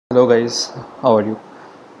Hello guys, how are you?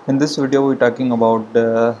 In this video we're talking about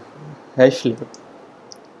the hash lab.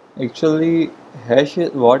 Actually,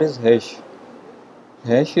 what is hash?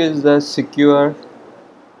 Hash is the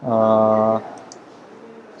uh,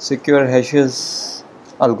 secure hashes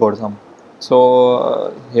algorithm.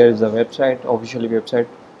 Here is the website, officially website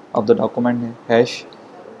of the document hash.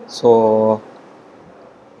 So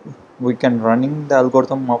we can running the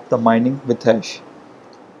algorithm of the mining with hash.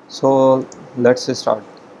 So let's start.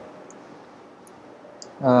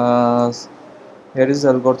 Uh, Here is the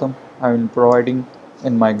algorithm I am providing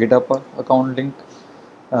in my GitHub account link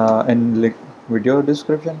in video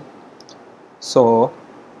description. So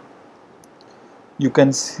you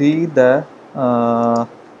can see the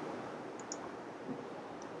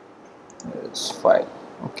file.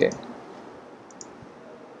 Okay,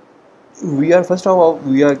 we are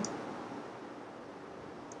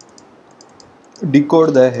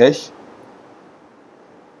decode the hash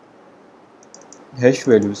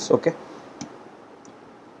values. Okay,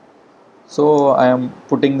 so I am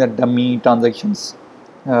putting the dummy transactions.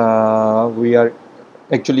 We are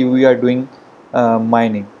doing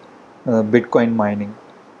mining, Bitcoin mining.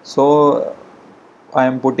 So I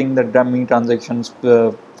am putting the dummy transactions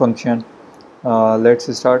function.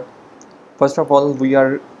 Let's start. First of all, we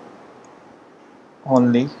are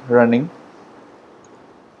only running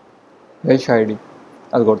hash ID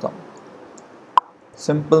algorithm.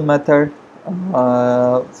 Simple method.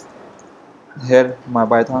 Uh, Here my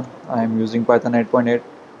Python. I am using Python 8.8.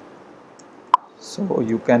 So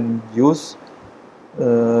you can use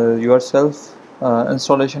yourself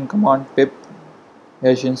installation command pip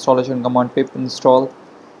hash installation command pip install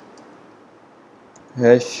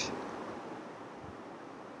hash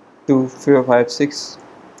 256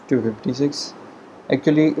 256.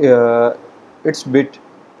 Actually it's bit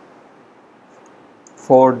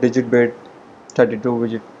 4 digit bit 32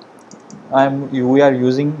 digit. We are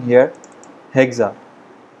using here hexadecimal.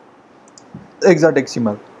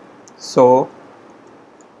 So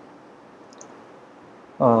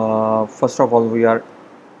first of all we are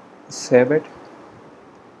save it.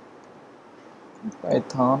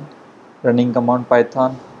 Python running command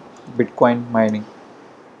Python Bitcoin mining.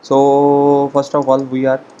 So first of all we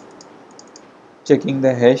are checking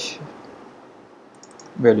the hash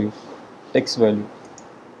value, text value.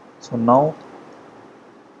 So now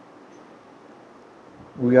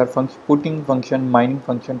we are putting function mining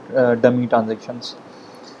function dummy transactions.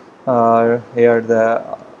 Here the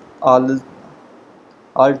all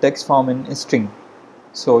all text form in string.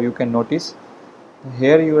 So you can notice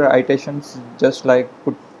here your iterations just like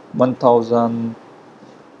put 1000.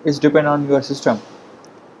 It's depend on your system.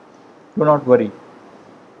 Do not worry.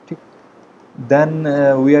 Then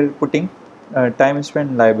we are putting time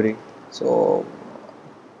spent library. So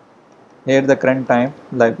here the current time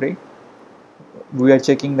library. We are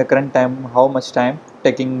checking the current time, how much time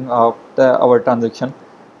taking of our transaction.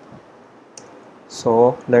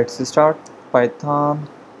 So let's start Python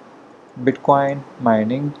Bitcoin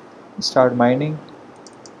mining. Start mining.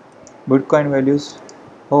 Bitcoin values.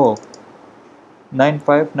 Oh,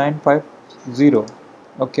 95950.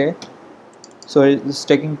 Okay, so it's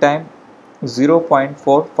taking time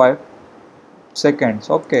 0.45 seconds.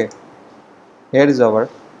 Okay, here is our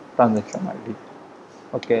transaction ID.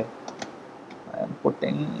 Okay, I am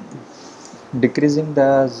putting decreasing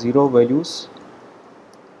the zero values.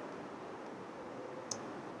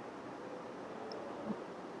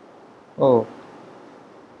 Oh,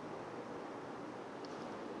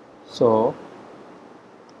 so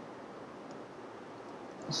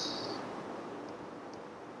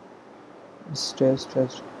stress.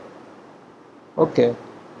 Okay,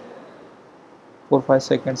 4-5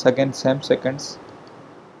 seconds again, same seconds.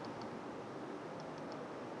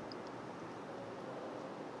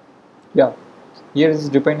 Yeah, here is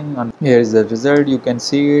depending on, here is the result, you can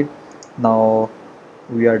see it. Now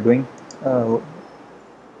we are doing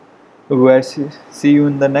we'll see you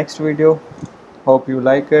in the next video. Hope you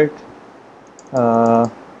like it. uh,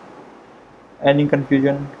 any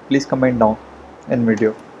confusion please comment down in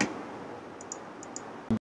video.